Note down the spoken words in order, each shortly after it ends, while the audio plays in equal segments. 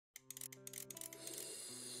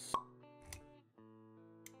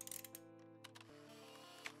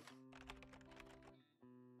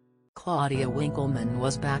Claudia Winkleman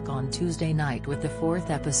was back on Tuesday night with the fourth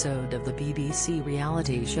episode of the BBC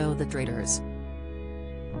reality show The Traitors.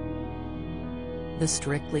 The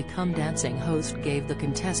Strictly Come Dancing host gave the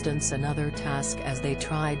contestants another task as they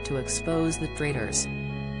tried to expose the traitors.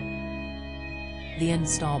 The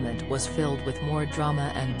installment was filled with more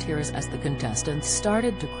drama and tears as the contestants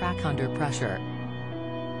started to crack under pressure.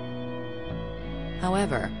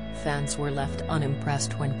 However, fans were left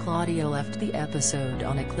unimpressed when Claudia left the episode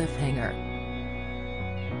on a cliffhanger.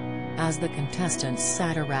 As the contestants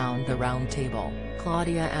sat around the round table,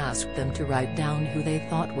 Claudia asked them to write down who they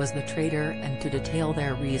thought was the traitor and to detail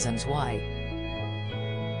their reasons why.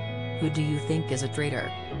 "Who do you think is a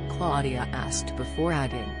traitor?" Claudia asked before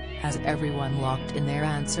adding, "Has everyone locked in their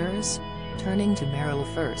answers?" Turning to Meryl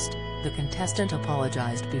first, the contestant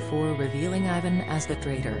apologized before revealing Ivan as the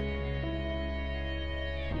traitor.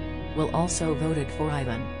 Will also voted for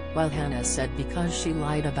Ivan, while Hannah said because she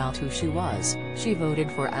lied about who she was, she voted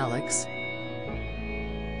for Alex.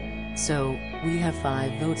 "So, we have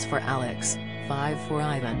 5 votes for Alex, 5 for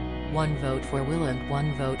Ivan, 1 vote for Will and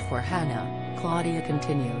 1 vote for Hannah," Claudia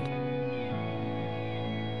continued.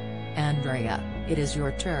 "Andrea, it is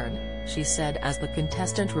your turn," she said as the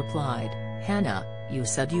contestant replied, "Hannah, you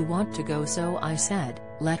said you want to go, so I said,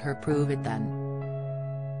 let her prove it then."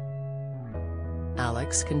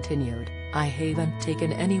 Alex continued, "I haven't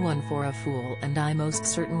taken anyone for a fool, and I most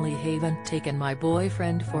certainly haven't taken my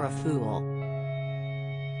boyfriend for a fool.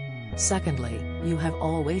 Secondly, you have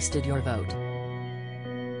all wasted your vote."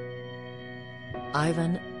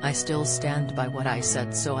 "Ivan, I still stand by what I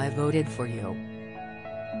said, so I voted for you."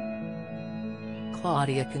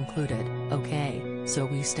 Claudia concluded, "Okay, so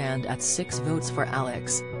we stand at 6 votes for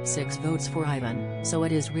Alex, 6 votes for Ivan, so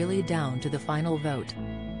it is really down to the final vote.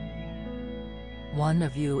 One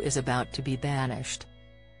of you is about to be banished.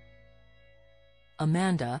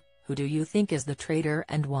 Amanda, who do you think is the traitor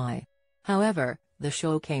and why?" However, the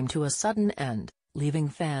show came to a sudden end, leaving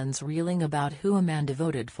fans reeling about who Amanda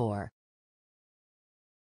voted for.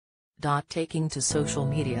 Taking to social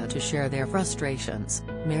media to share their frustrations,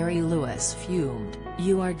 Mary Lewis fumed,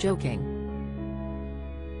 "You are joking."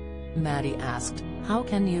 Maddie asked, "How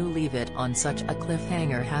can you leave it on such a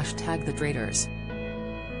cliffhanger? #the Traitors."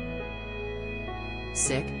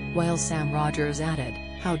 Sick, while Sam Rogers added,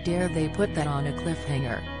 "How dare they put that on a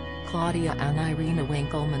cliffhanger? Claudia and Irina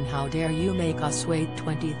Winkleman, how dare you make us wait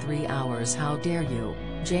 23 hours, how dare you,"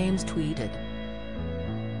 James tweeted.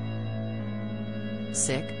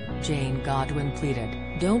 Sick, Jane Godwin pleaded,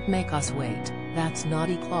 "Don't make us wait, that's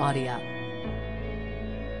naughty Claudia.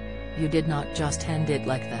 You did not just end it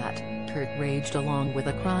like that," Kurt raged along with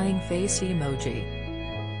a crying face emoji.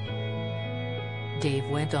 Dave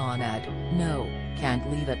went on and, "No, can't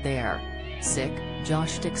leave it there." Sick,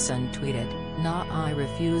 Josh Dixon tweeted, "Nah, I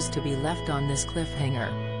refuse to be left on this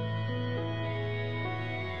cliffhanger."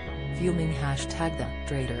 Fuming #the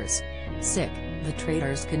Traitors. Sick, The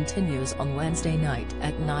Traitors continues on Wednesday night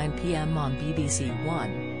at 9 p.m. on BBC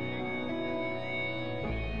One.